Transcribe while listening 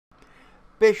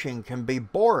Fishing can be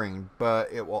boring, but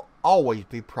it will always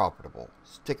be profitable.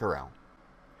 Stick around.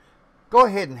 Go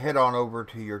ahead and head on over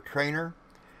to your trainer.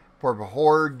 For the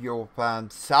Horde, you'll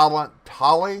find Silent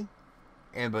Tolly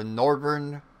in the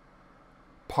northern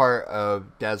part of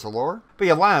Dazalor. The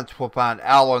Alliance will find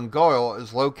Alan Goyle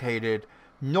is located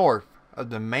north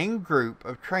of the main group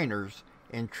of trainers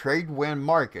in Tradewind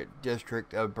Market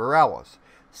district of Borealis,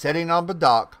 sitting on the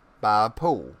dock by a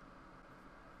pool.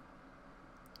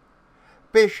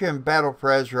 Fish in Battle for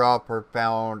Azeroth are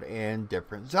found in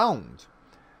different zones.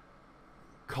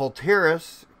 Kul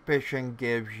Tiras fishing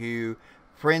gives you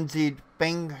Frenzied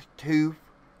Fangtooth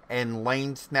and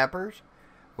Lane Snappers,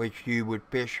 which you would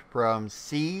fish from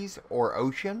seas or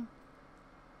ocean.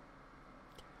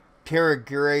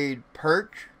 Terragirade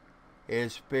Perch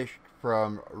is fished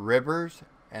from rivers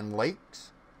and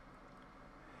lakes.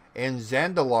 In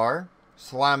Zandalar,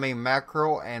 Slimy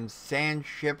Mackerel and Sand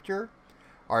Shifter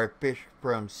are fished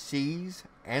from seas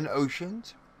and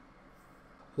oceans,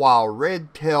 while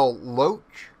Red-tailed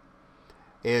Loach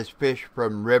is fished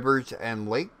from rivers and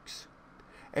lakes.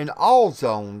 And all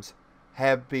zones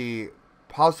have the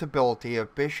possibility of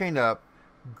fishing up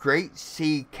great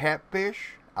sea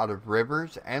catfish out of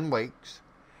rivers and lakes,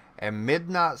 and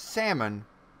midnight salmon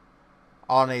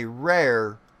on a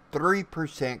rare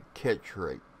 3% catch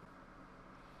rate.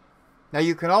 Now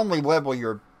you can only level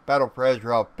your Battle for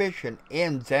Azeroth fishing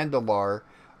in Zandalar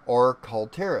or Kul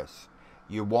Tiras.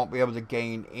 You won't be able to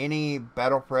gain any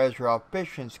Battle for Azeroth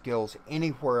fishing skills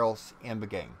anywhere else in the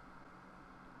game.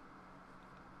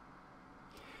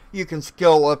 You can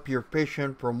skill up your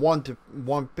fishing from 1 to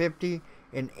 150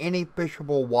 in any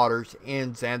fishable waters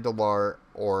in Zandalar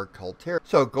or Kul Tiras.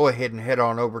 So go ahead and head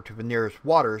on over to the nearest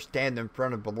water, stand in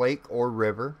front of the lake or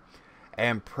river,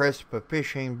 and press the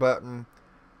fishing button.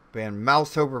 Then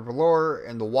mouse over the lure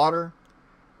in the water,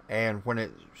 and when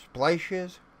it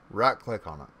splashes, right click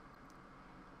on it.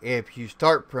 If you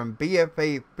start from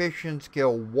BFA Fishing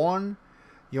Skill 1,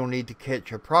 you'll need to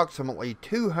catch approximately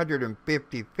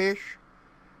 250 fish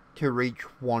to reach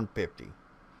 150,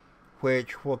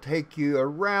 which will take you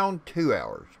around 2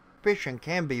 hours. Fishing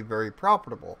can be very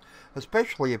profitable,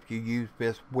 especially if you use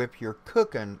this with your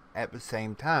cooking at the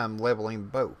same time, leveling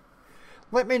both.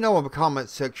 Let me know in the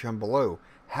comments section below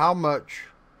how much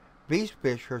these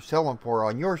fish are selling for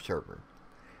on your server.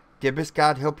 Did this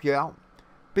guide help you out?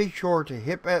 Be sure to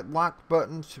hit that like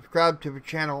button, subscribe to the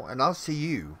channel, and I'll see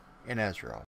you in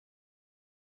Azeroth.